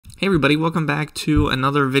Hey everybody, welcome back to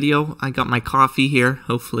another video. I got my coffee here.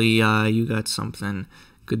 Hopefully you got something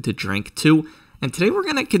good to drink too. And today we're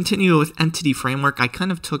going to continue with Entity Framework. I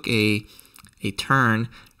kind of took a turn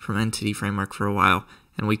from Entity Framework for a while,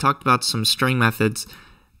 and we talked about some string methods,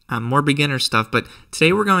 more beginner stuff, but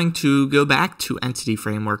today we're going to go back to Entity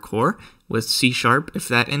Framework core with C#. If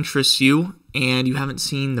that interests you and you haven't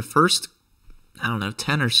seen the first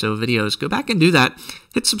 10 or so videos, go back and do that.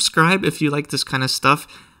 Hit subscribe if you like this kind of stuff.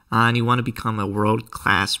 And you want to become a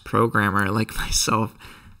world-class programmer like myself.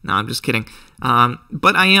 No, I'm just kidding.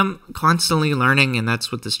 But I am constantly learning, and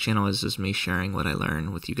that's what this channel is me sharing what I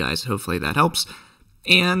learn with you guys. Hopefully that helps.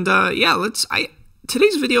 And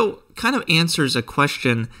today's video kind of answers a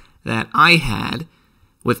question that I had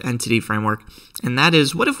with Entity Framework, and that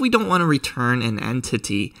is, what if we don't want to return an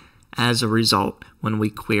entity as a result when we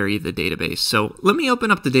query the database? So let me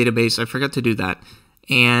open up the database. I forgot to do that.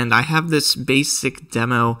 And I have this basic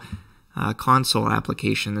demo console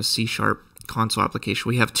application, the C# console application.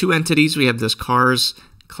 We have two entities. We have this cars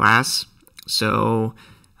class. So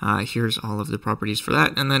here's all of the properties for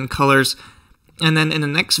that. And then colors. And then in the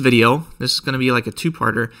next video, this is going to be like a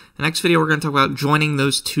two-parter. The next video, we're going to talk about joining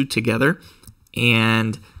those two together.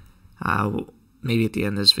 And maybe at the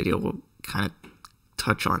end of this video, we'll kind of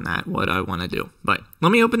touch on that, what I want to do. But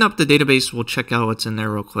let me open up the database. We'll check out what's in there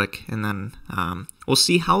real quick, and then we'll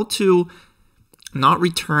see how to not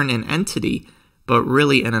return an entity, but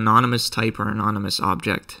really an anonymous type or anonymous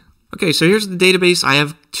object. Okay, so here's the database. I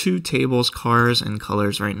have two tables, cars and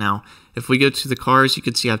colors right now. If we go to the cars, you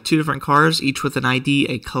can see I have two different cars, each with an ID,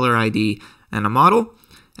 a color ID, and a model.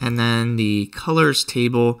 And then the colors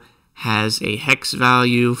table has a hex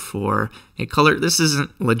value for a color. This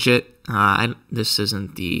isn't legit. This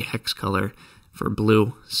isn't the hex color for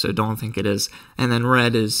blue, so don't think it is. And then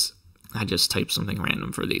red is, I just typed something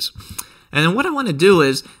random for these. And then what I want to do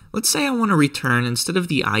is, let's say I want to return, instead of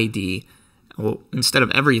the ID, well, instead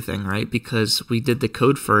of everything, right? Because we did the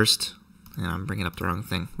code first, and I'm bringing up the wrong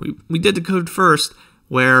thing. We did the code first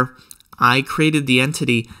where I created the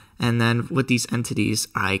entity, and then with these entities,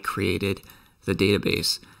 I created the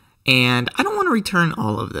database. And I don't want to return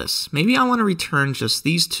all of this. Maybe I want to return just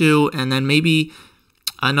these two, and then maybe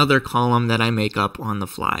another column that I make up on the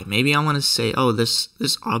fly. Maybe I want to say, oh, this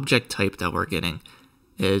object type that we're getting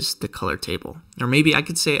is the color table. Or maybe I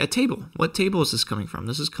could say a table. What table is this coming from?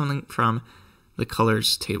 This is coming from the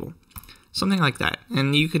colors table. Something like that.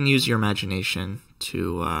 And you can use your imagination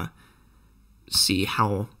to see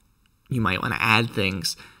how you might want to add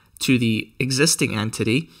things to the existing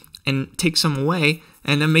entity and take some away,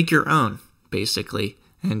 and then make your own, basically,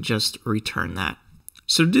 and just return that.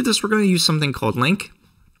 So to do this, we're going to use something called LINQ.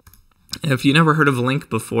 And if you never heard of LINQ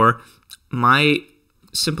before, my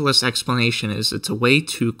simplest explanation is it's a way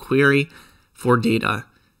to query for data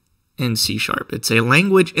in C#. It's a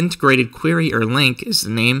language integrated query, or LINQ is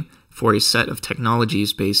the name for a set of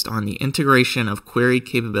technologies based on the integration of query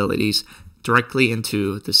capabilities directly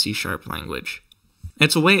into the C# language.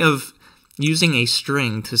 It's a way of using a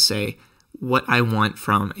string to say what I want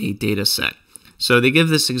from a data set. So they give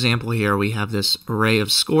this example here. We have this array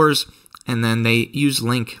of scores, and then they use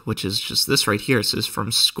LINQ, which is just this right here. It says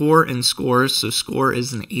from score and scores. So score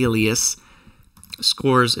is an alias.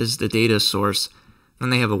 Scores is the data source. Then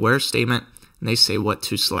they have a where statement, and they say what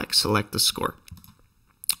to select. Select the score.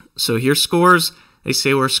 So here's scores. They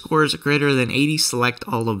say where scores are greater than 80, select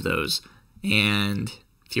all of those. And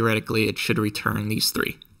theoretically, it should return these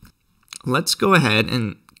three. Let's go ahead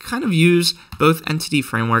and kind of use both Entity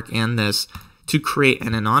Framework and this to create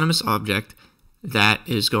an anonymous object that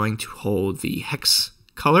is going to hold the hex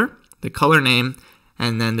color, the color name,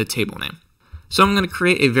 and then the table name. So I'm going to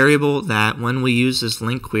create a variable that when we use this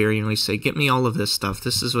LINQ query and we say, get me all of this stuff,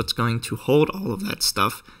 this is what's going to hold all of that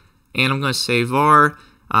stuff. And I'm going to say var,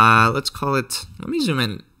 let's call it, let me zoom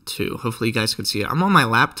in too. Hopefully you guys can see it. I'm on my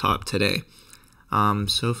laptop today, so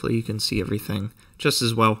hopefully you can see everything just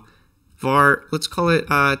as well. var, let's call it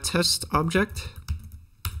test object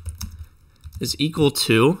is equal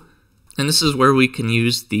to, and this is where we can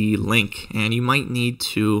use the LINQ, and you might need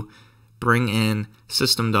to bring in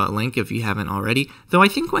system.linq if you haven't already. Though I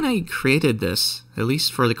think when I created this, at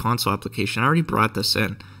least for the console application, I already brought this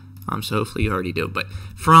in, so hopefully you already do. But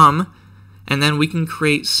from, and then we can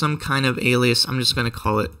create some kind of alias. I'm just going to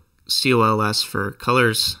call it COLS for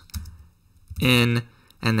colors in,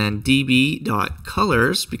 and then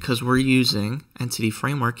db.colors, because we're using Entity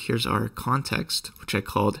Framework. Here's our context, which I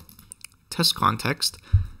called test context.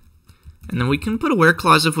 And then we can put a where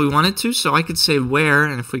clause if we wanted to. So I could say where,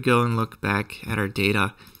 and if we go and look back at our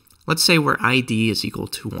data, let's say where ID is equal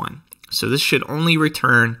to 1. So this should only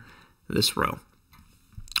return this row.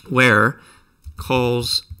 where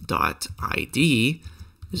calls.id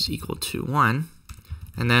is equal to 1.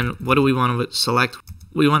 And then what do we want to select?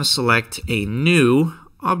 We want to select a new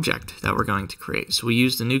object that we're going to create. So we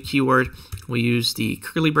use the new keyword, we use the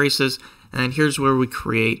curly braces, and then here's where we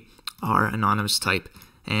create our anonymous type.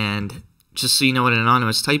 And just so you know what an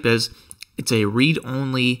anonymous type is, it's a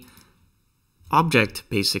read-only object,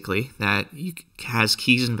 basically, that has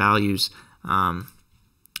keys and values, and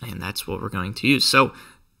that's what we're going to use. So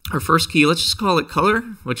our first key, let's just call it color,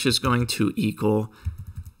 which is going to equal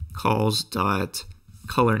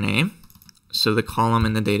calls.colorName. So the column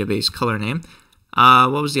in the database color name.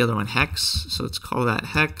 What was the other one? Hex. So let's call that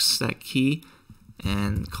hex, that key,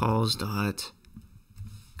 and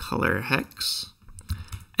calls.colorHex.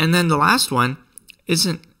 And then the last one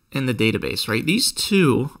isn't in the database, right? These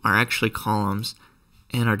two are actually columns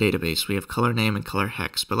in our database. We have color name and color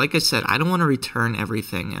hex. But like I said, I don't want to return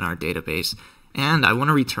everything in our database, and I want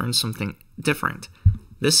to return something different.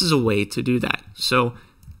 This is a way to do that. So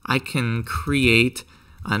I can create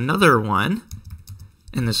another one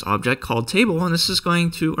in this object called table, and this is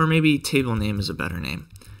going to, or maybe table name is a better name.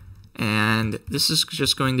 And this is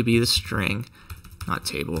just going to be the string, not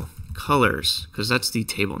table, colors, because that's the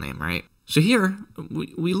table name, right? So here,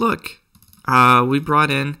 we look, we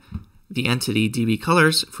brought in the entity DB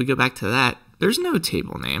colors. If we go back to that, there's no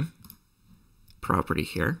table name property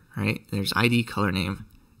here, right? There's ID, color name,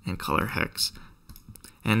 and color hex.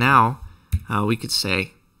 And now we could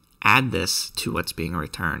say, add this to what's being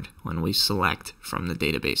returned when we select from the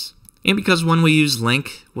database. And because when we use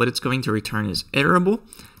LINQ, what it's going to return is iterable,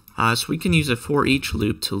 so we can use a for each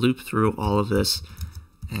loop to loop through all of this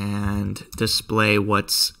and display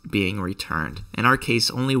what's being returned. In our case,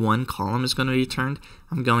 only one column is going to be returned.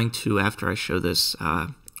 I'm going to, after I show this,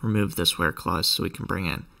 remove this where clause so we can bring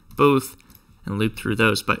in both and loop through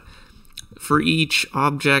those. But for each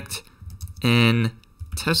object in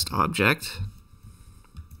test object,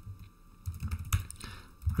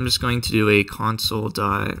 I'm just going to do a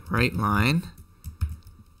console.writeLine,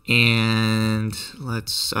 and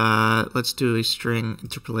let's do a string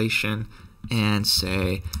interpolation and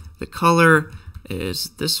say the color is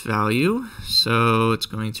this value, so it's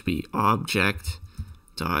going to be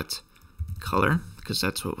object.color because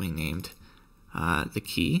that's what we named the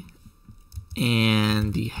key,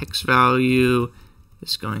 and the hex value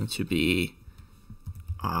is going to be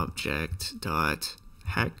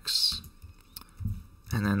object.hex.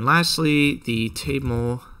 And then lastly, the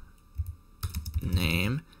table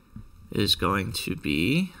name is going to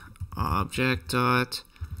be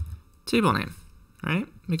object.tableName, right?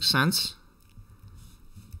 Makes sense.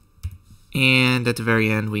 And at the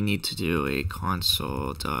very end, we need to do a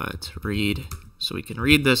console.read so we can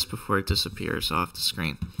read this before it disappears off the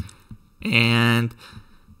screen. And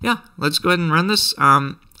yeah, let's go ahead and run this.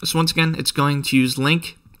 So once again, it's going to use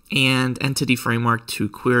LINQ and entity framework to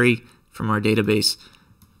query from our database.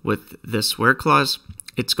 With this where clause,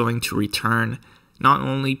 it's going to return not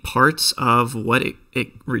only parts of what it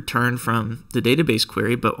returned from the database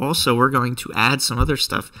query, but also we're going to add some other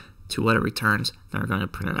stuff to what it returns, and we're going to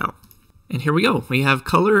print it out. And here we go. We have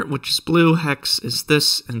color, which is blue, hex is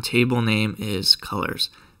this, and table name is colors,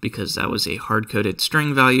 because that was a hard-coded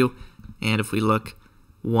string value. And if we look,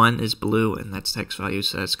 1 is blue, and that's the hex value,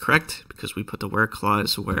 so that's correct, because we put the where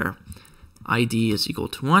clause where ID is equal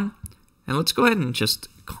to 1. And let's go ahead and just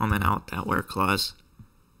comment out that where clause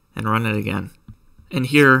and run it again. And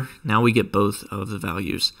here, now we get both of the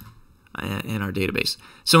values in our database.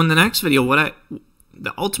 So in the next video,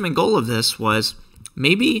 the ultimate goal of this was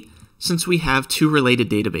maybe since we have two related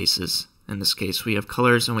databases, in this case we have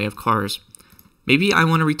colors and we have cars, maybe I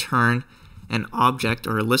want to return an object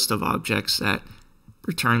or a list of objects that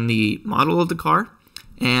return the model of the car.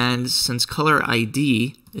 And since color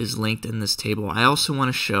ID is linked in this table, I also want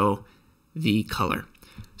to show the color.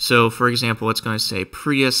 So for example, it's going to say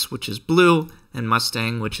Prius, which is blue, and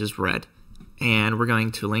Mustang, which is red. And we're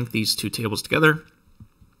going to link these two tables together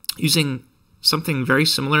using something very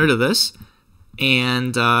similar to this.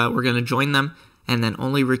 And we're going to join them and then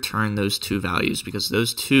only return those two values, because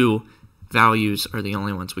those two values are the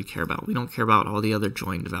only ones we care about. We don't care about all the other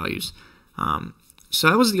joined values. So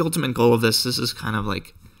that was the ultimate goal of this. This is kind of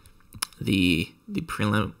like the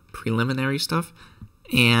preliminary stuff.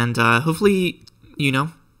 And hopefully you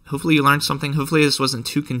learned something. Hopefully this wasn't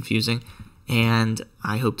too confusing, and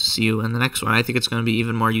I hope to see you in the next one. I think it's going to be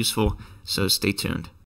even more useful, so stay tuned.